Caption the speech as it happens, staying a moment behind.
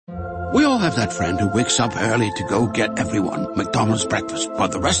We all have that friend who wakes up early to go get everyone McDonald's breakfast, while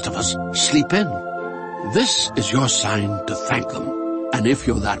the rest of us sleep in. This is your sign to thank them. And if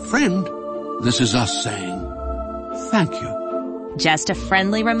you're that friend, this is us saying thank you. Just a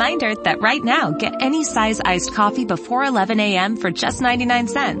friendly reminder that right now, get any size iced coffee before 11 a.m. for just 99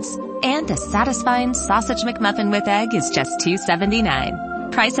 cents. And a satisfying sausage McMuffin with egg is just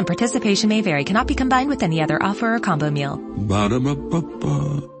 $2.79. Price and participation may vary. Cannot be combined with any other offer or combo meal.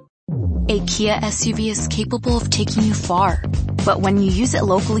 Ba-da-ba-ba-ba. A Kia SUV is capable of taking you far. But when you use it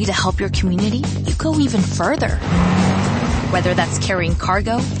locally to help your community, you go even further. Whether that's carrying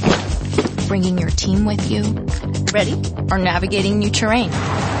cargo, bringing your team with you, ready, or navigating new terrain.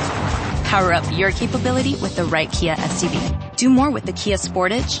 Power up your capability with the right Kia SUV. Do more with the Kia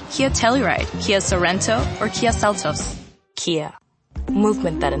Sportage, Kia Telluride, Kia Sorento, or Kia Seltos. Kia.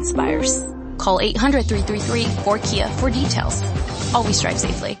 Movement that inspires. Call 800-333-4KIA for details. Always drive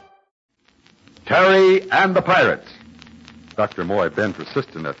safely. Terry and the Pirates. Dr. Moy Ben's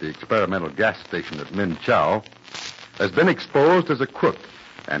assistant at the experimental gas station at Min Chow has been exposed as a crook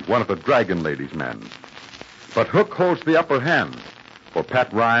and one of the Dragon Lady's men. But Hook holds the upper hand, for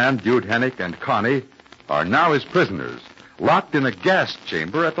Pat Ryan, Jude Hennick, and Connie are now his prisoners, locked in a gas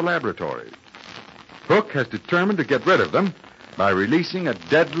chamber at the laboratory. Hook has determined to get rid of them by releasing a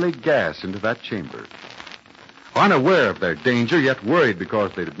deadly gas into that chamber. Unaware of their danger, yet worried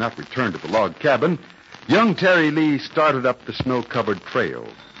because they did not return to the log cabin, young Terry Lee started up the snow-covered trail.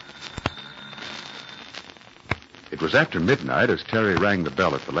 It was after midnight as Terry rang the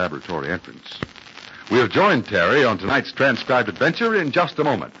bell at the laboratory entrance. We'll join Terry on tonight's transcribed adventure in just a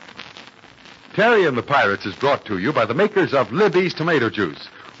moment. Terry and the Pirates is brought to you by the makers of Libby's Tomato Juice,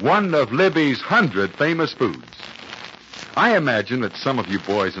 one of Libby's 100 famous foods. I imagine that some of you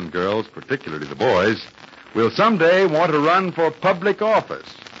boys and girls, particularly the boys, will someday want to run for public office.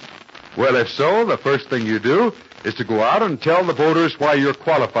 Well, if so, the first thing you do is to go out and tell the voters why you're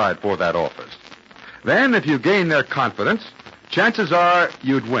qualified for that office. Then, if you gain their confidence, chances are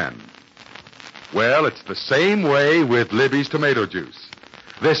you'd win. Well, it's the same way with Libby's Tomato Juice.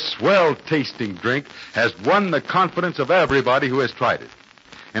 This swell-tasting drink has won the confidence of everybody who has tried it.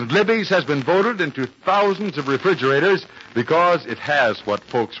 And Libby's has been voted into thousands of refrigerators because it has what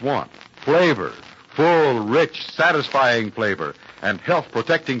folks want. Flavor. Full, rich, satisfying flavor, and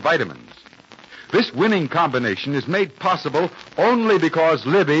health-protecting vitamins. This winning combination is made possible only because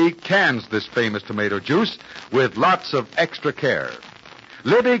Libby cans this famous tomato juice with lots of extra care.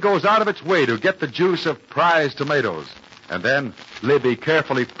 Libby goes out of its way to get the juice of prized tomatoes, and then Libby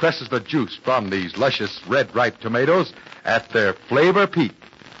carefully presses the juice from these luscious red-ripe tomatoes at their flavor peak,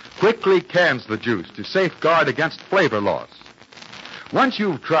 quickly cans the juice to safeguard against flavor loss. Once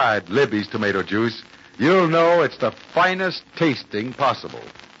you've tried Libby's tomato juice, you'll know it's the finest tasting possible.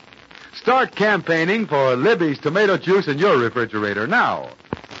 Start campaigning for Libby's tomato juice in your refrigerator now.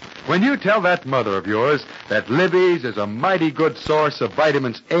 When you tell that mother of yours that Libby's is a mighty good source of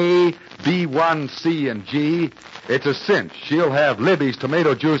vitamins A, B1, C, and G, it's a cinch she'll have Libby's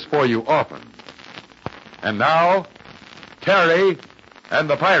tomato juice for you often. And now, Terry and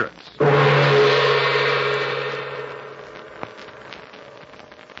the Pirates.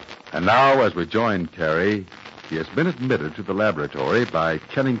 And now, as we join Terry, he has been admitted to the laboratory by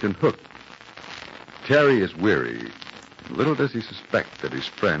Kennington Hook. Terry is weary. Little does he suspect that his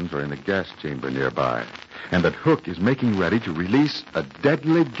friends are in a gas chamber nearby, and that Hook is making ready to release a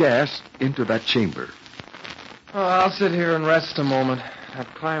deadly gas into that chamber. Oh, I'll sit here and rest a moment. I'd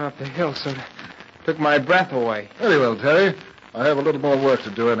climb up the hill, so it took my breath away. Very well, Terry. I have a little more work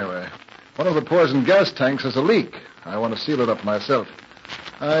to do anyway. One of the poison gas tanks has a leak. I want to seal it up myself.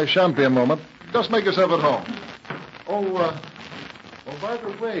 I shan't be a moment. Just make yourself at home. Oh, by the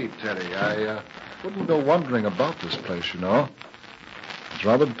way, Terry, I wouldn't go wandering about this place, you know. It's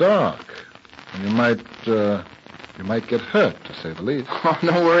rather dark. And you might get hurt, to say the least. Oh,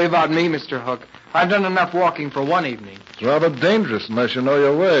 don't worry about me, Mr. Hook. I've done enough walking for one evening. It's rather dangerous unless you know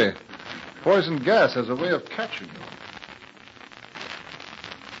your way. Poison gas has a way of catching you.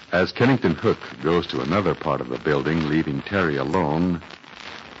 As Kennington Hook goes to another part of the building, leaving Terry alone,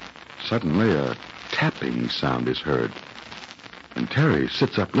 suddenly a tapping sound is heard, and Terry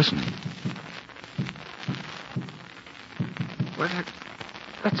sits up listening. Well,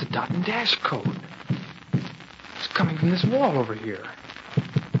 that's a dot and dash code. It's coming from this wall over here.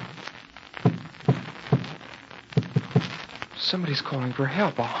 Somebody's calling for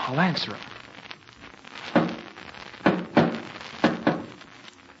help. I'll answer him.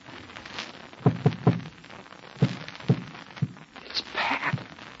 It's Pat.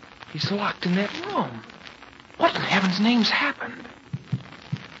 He's locked in that room. What in heaven's name's happened?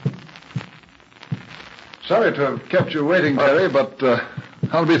 Sorry to have kept you waiting, Terry, but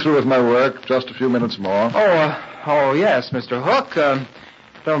I'll be through with my work. Just a few minutes more. Oh, yes, Mr. Hook.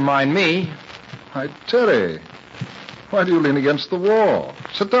 Don't mind me. Hi, Terry. Why do you lean against the wall?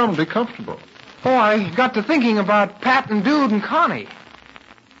 Sit down and be comfortable. Oh, I got to thinking about Pat and Dude and Connie.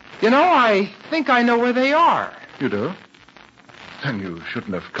 You know, I think I know where they are. You do? Then you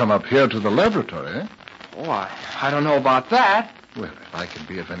shouldn't have come up here to the laboratory, eh? Oh, I don't know about that. Well, if I can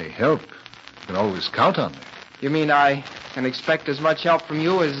be of any help, you can always count on me. You mean I can expect as much help from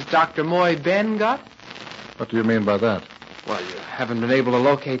you as Dr. Moy Ben got? What do you mean by that? Well, you haven't been able to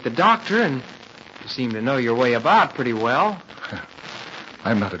locate the doctor, and you seem to know your way about pretty well.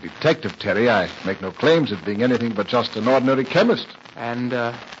 I'm not a detective, Terry. I make no claims of being anything but just an ordinary chemist. And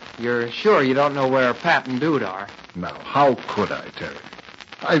you're sure you don't know where Pat and Dude are? Now, how could I, Terry?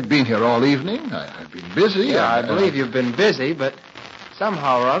 I've been here all evening. I've been busy. Yeah, I believe you've been busy, but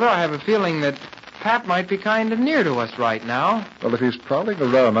somehow or other I have a feeling that Pat might be kind of near to us right now. Well, if he's prowling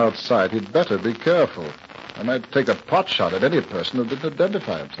around outside, he'd better be careful. I might take a pot shot at any person who didn't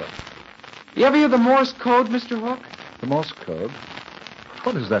identify himself. You ever hear the Morse code, Mr. Hook? The Morse code?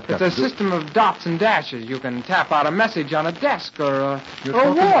 What is that? It's a system of dots and dashes. You can tap out a message on a desk or You're a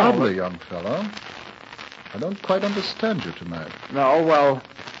talking wall. oddly, young fellow. I don't quite understand you tonight. No, well,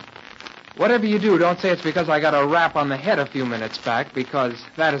 whatever you do, don't say it's because I got a rap on the head a few minutes back, because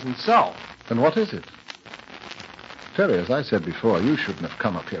that isn't so. Then what is it? Terry, as I said before, you shouldn't have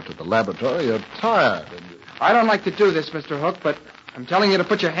come up here to the laboratory. You're tired. I don't like to do this, Mr. Hook, but I'm telling you to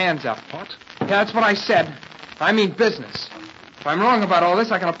put your hands up. What? Yeah, that's what I said. I mean business. If I'm wrong about all this,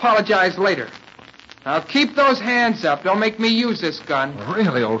 I can apologize later. Now, keep those hands up. Don't make me use this gun.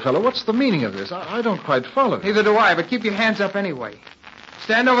 Really, old fellow, what's the meaning of this? I don't quite follow it. Neither do I, but keep your hands up anyway.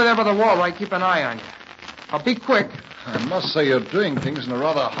 Stand over there by the wall while I keep an eye on you. I'll be quick. I must say you're doing things in a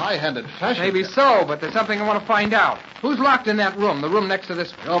rather high-handed fashion. Maybe so, but there's something I want to find out. Who's locked in that room, the room next to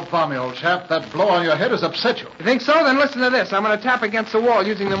this one? You're balmy, old chap. That blow on your head has upset you. You think so? Then listen to this. I'm going to tap against the wall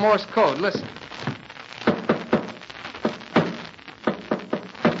using the Morse code. Listen.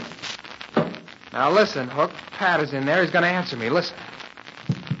 Now listen, Hook. Pat is in there. He's going to answer me. Listen.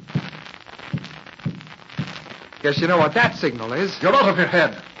 Guess you know what that signal is. You're out of your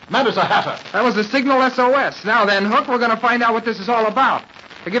head. Man is a hatter. That was the signal SOS. Now then, Hook, we're going to find out what this is all about.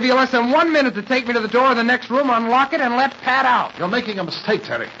 I'll give you less than 1 minute to take me to the door of the next room, unlock it, and let Pat out. You're making a mistake,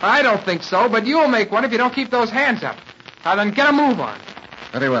 Terry. I don't think so, but you'll make one if you don't keep those hands up. Now then, get a move on.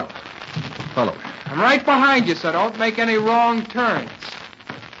 Very well. Follow me. I'm right behind you, so don't make any wrong turns.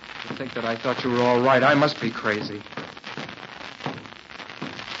 You think that I thought you were all right. I must be crazy.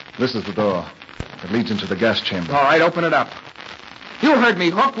 This is the door. It leads into the gas chamber. All right, open it up. You heard me,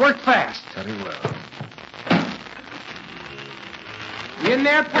 Hook. Work fast. Very well. You in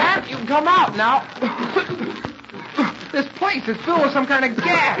there, Pat? You can come out now. This place is filled with some kind of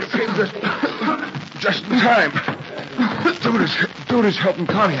gas. Just in time. Dude is helping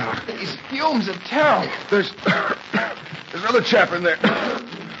Connie out. These fumes are terrible. There's another chap in there.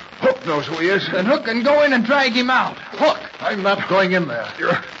 Hook knows who he is. Then Hook can go in and drag him out. Hook. I'm not going in there.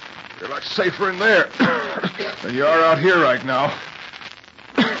 You're a lot safer in there than you are out here right now.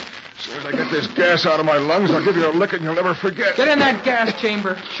 As soon as I get this gas out of my lungs, I'll give you a licking you'll never forget. Get in that gas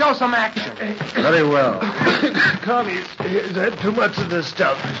chamber. Show some action. Very well. Connie's had too much of this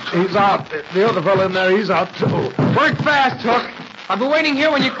stuff. He's out. The other fellow in there, he's out, too. Work fast, Hook. I'll be waiting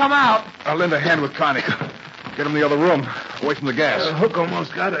here when you come out. I'll lend a hand with Connie. Get him in the other room, away from the gas. Hook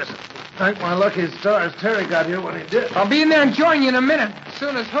almost got us. Thank my lucky stars Terry got here when he did. I'll be in there and join you in a minute, as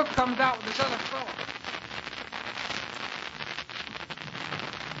soon as Hook comes out with his other fellow.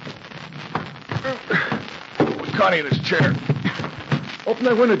 With Connie in his chair. Open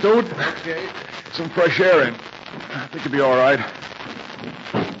that window, dude. Okay. Get some fresh air in. I think you'll be all right.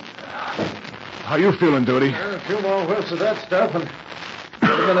 How you feeling, Duty? A few more whiffs of that stuff and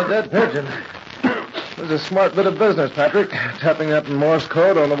would have been a dead pigeon. It was a smart bit of business, Patrick. Tapping that Morse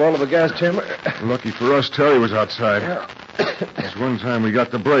code on the wall of the gas chamber. Lucky for us, Terry was outside. Yeah. There's one time we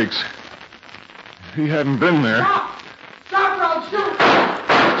got the brakes. If he hadn't been there... Stop or I'll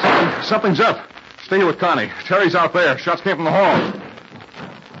shoot! Something's up. Stay here with Connie. Terry's out there. Shots came from the hall.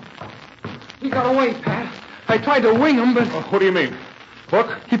 He got away, Pat. I tried to wing him, but... What do you mean?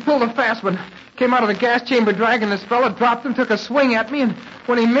 Hook? He pulled a fast one. Came out of the gas chamber dragging this fella, dropped him, took a swing at me, and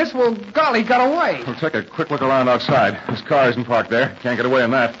when he missed, well, golly, got away. We'll take a quick look around outside. His car isn't parked there. Can't get away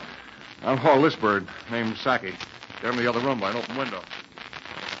in that. I'll haul this bird, named Saki. Get him to the other room by an open window.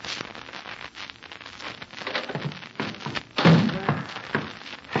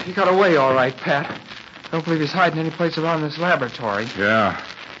 He got away all right, Pat. Don't believe he's hiding any place around this laboratory. Yeah.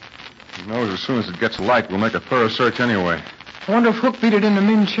 He knows as soon as it gets light, we'll make a thorough search anyway. I wonder if Hook beat it into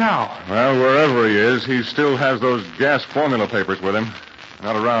Min Chow. Well, wherever he is, he still has those gas formula papers with him.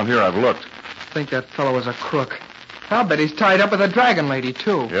 Not around here, I've looked. I think that fellow is a crook. I'll bet he's tied up with a dragon lady,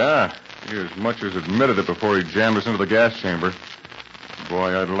 too. Yeah, he as much as admitted it before he jammed us into the gas chamber.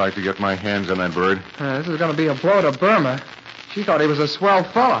 Boy, I'd like to get my hands on that bird. This is going to be a blow to Burma. She thought he was a swell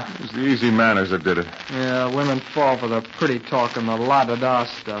fella. It's the easy manners that did it. Yeah, women fall for the pretty talk and the la-da-da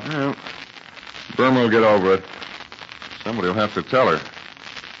stuff. Well, Burma will get over it. Somebody will have to tell her.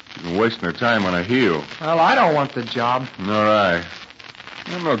 She's been wasting her time on a heel. Well, I don't want the job. Nor I.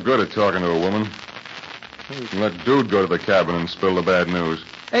 I'm no good at talking to a woman. You can let Dude go to the cabin and spill the bad news.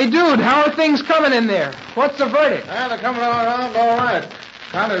 Hey, Dude, how are things coming in there? What's the verdict? They're coming around all right.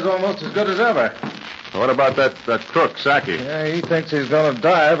 Connor's almost as good as ever. What about that crook, Saki? Yeah, he thinks he's going to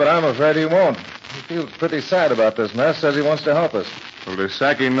die, but I'm afraid he won't. He feels pretty sad about this mess, says he wants to help us. Well, does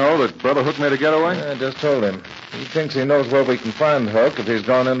Saki know that Brother Hook made a getaway? Yeah, I just told him. He thinks he knows where we can find Hook if he's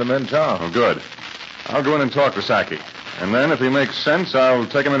gone into Min Chow. Oh, good. I'll go in and talk to Saki. And then, if he makes sense, I'll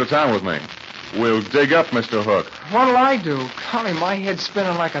take him into town with me. We'll dig up Mr. Hook. What'll I do? Golly, my head's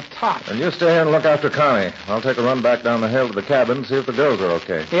spinning like a top. And you stay here and look after Connie. I'll take a run back down the hill to the cabin and see if the girls are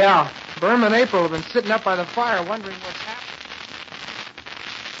okay. Yeah. Burma and April have been sitting up by the fire wondering what's happening.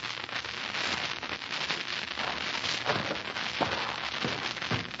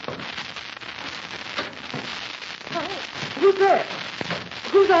 Who's there?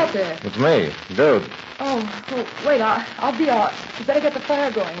 Who's out there? It's me, Dude. Oh, wait, I'll be out. You better get the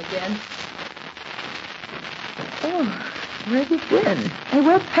fire going again. Oh, where's he been? Hey,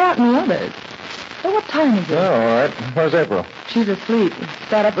 where's Pat and the others? Hey, what time is it? Oh, all right. Where's April? She's asleep.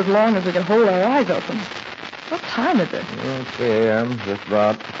 Sat up as long as we can hold our eyes open. What time is it? 3 a.m., just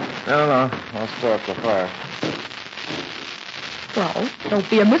about. No. I'll spark the fire. Well, don't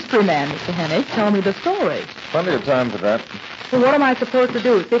be a mystery man, Mr. Hennig. Tell me the story. Plenty of time for that. Well, what am I supposed to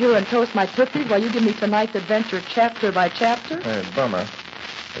do? Sit here and toast my tootsies while you give me tonight's adventure chapter by chapter? Hey, Burma,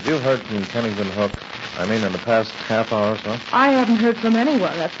 have you heard from Kennington Hook? I mean, in the past half hour or so? I haven't heard from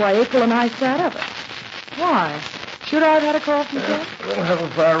anyone. That's why April and I sat up it. Why? Should I have had a call from Ken? We'll have a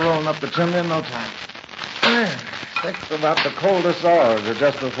fire rolling up the chimney in no time. Think about the coldest hours are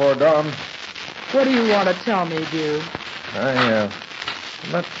just before dawn. What do you want to tell me, Dude? I'm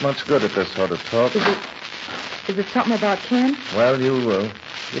not much good at this sort of talk. Is it something about Ken? Well, you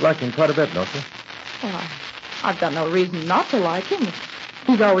like him quite a bit, don't you? Well, I've got no reason not to like him.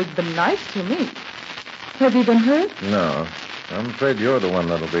 He's always been nice to me. Has he been hurt? No. I'm afraid you're the one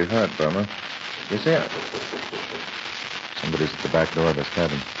that'll be hurt, Burma. You see, somebody's at the back door of this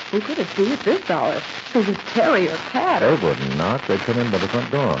cabin. Who could it be at this hour? Is it Terry or Pat? They wouldn't knock. They'd come in by the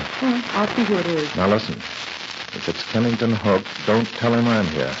front door. Well, I'll see who it is. Now, listen. If it's Kennington Hook, don't tell him I'm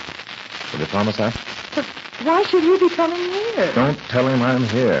here. Will you promise that? But why should he be coming here? Don't tell him I'm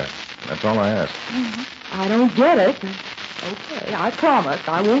here. That's all I ask. I don't get it. Okay, I promise.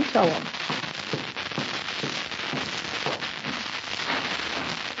 I won't tell him.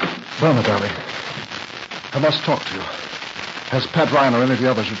 Burma, darling. I must talk to you. Has Pat Ryan or any of the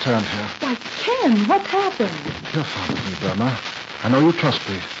others returned here? Why, Ken, what's happened? You're fond of me, Burma. I know you trust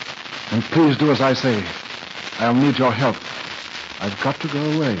me. And please do as I say. I'll need your help. I've got to go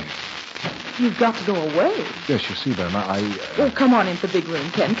away. You've got to go away? Yes, you see, Burma, Oh, come on into the big room,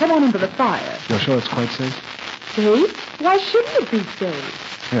 Ken. Come on into the fire. You're sure it's quite safe? Safe? Why shouldn't it be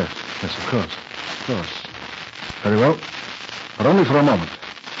safe? Yes, of course. Of course. Very well. But only for a moment.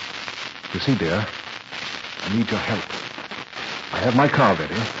 You see, dear, I need your help. I have my car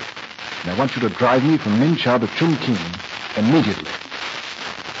ready, and I want you to drive me from Min Chow to Chun King immediately.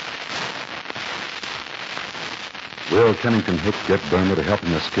 Will Kennington Hook get Burma to help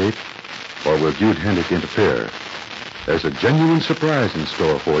him escape, or will Jude Hennick interfere? There's a genuine surprise in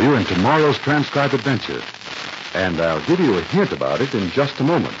store for you in tomorrow's transcribed adventure, and I'll give you a hint about it in just a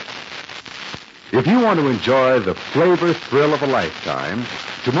moment. If you want to enjoy the flavor thrill of a lifetime,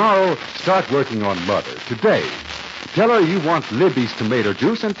 tomorrow start working on Mother today. Tell her you want Libby's tomato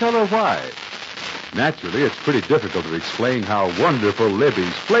juice and tell her why. Naturally, it's pretty difficult to explain how wonderful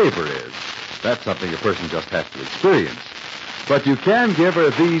Libby's flavor is. That's something a person just has to experience. But you can give her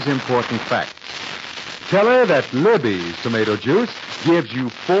these important facts. Tell her that Libby's tomato juice gives you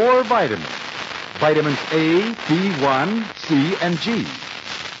 4 vitamins. Vitamins A, B1, C, and G.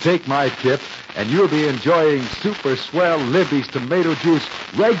 Take my tip, and you'll be enjoying super swell Libby's tomato juice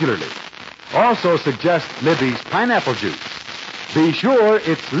regularly. Also suggest Libby's pineapple juice. Be sure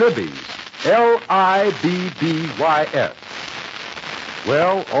it's Libby's, Libbys.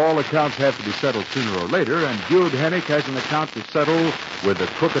 Well, all accounts have to be settled sooner or later, and Jude Hennick has an account to settle with the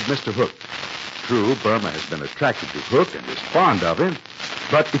crooked Mr. Hook. True, Burma has been attracted to Hook and is fond of him.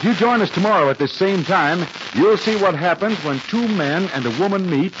 But if you join us tomorrow at this same time, you'll see what happens when two men and a woman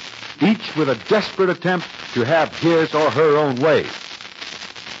meet, each with a desperate attempt to have his or her own way.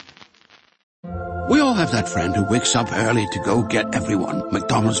 We all have that friend who wakes up early to go get everyone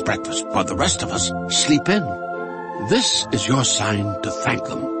McDonald's breakfast, while the rest of us sleep in. This is your sign to thank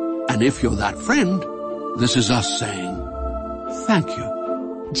them. And if you're that friend, this is us saying thank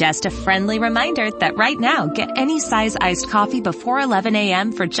you. Just a friendly reminder that right now, get any size iced coffee before 11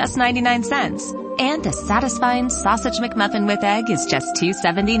 a.m. for just 99 cents. And a satisfying sausage McMuffin with egg is just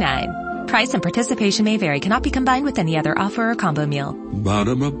 $2.79. Price and participation may vary. Cannot be combined with any other offer or combo meal.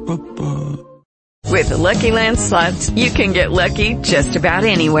 Ba-da-ba-ba-ba. With the Lucky Land Slots, you can get lucky just about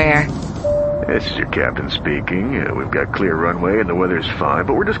anywhere. This is your captain speaking. We've got clear runway and the weather's fine,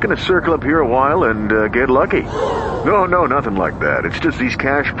 but we're just going to circle up here a while and get lucky. No, nothing like that. It's just these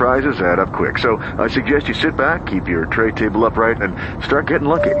cash prizes add up quick. So I suggest you sit back, keep your tray table upright, and start getting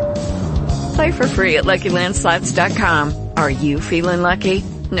lucky. Play for free at LuckyLandSlots.com. Are you feeling lucky?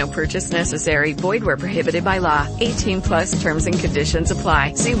 No purchase necessary. Void where prohibited by law. 18+ terms and conditions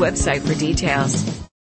apply. See website for details.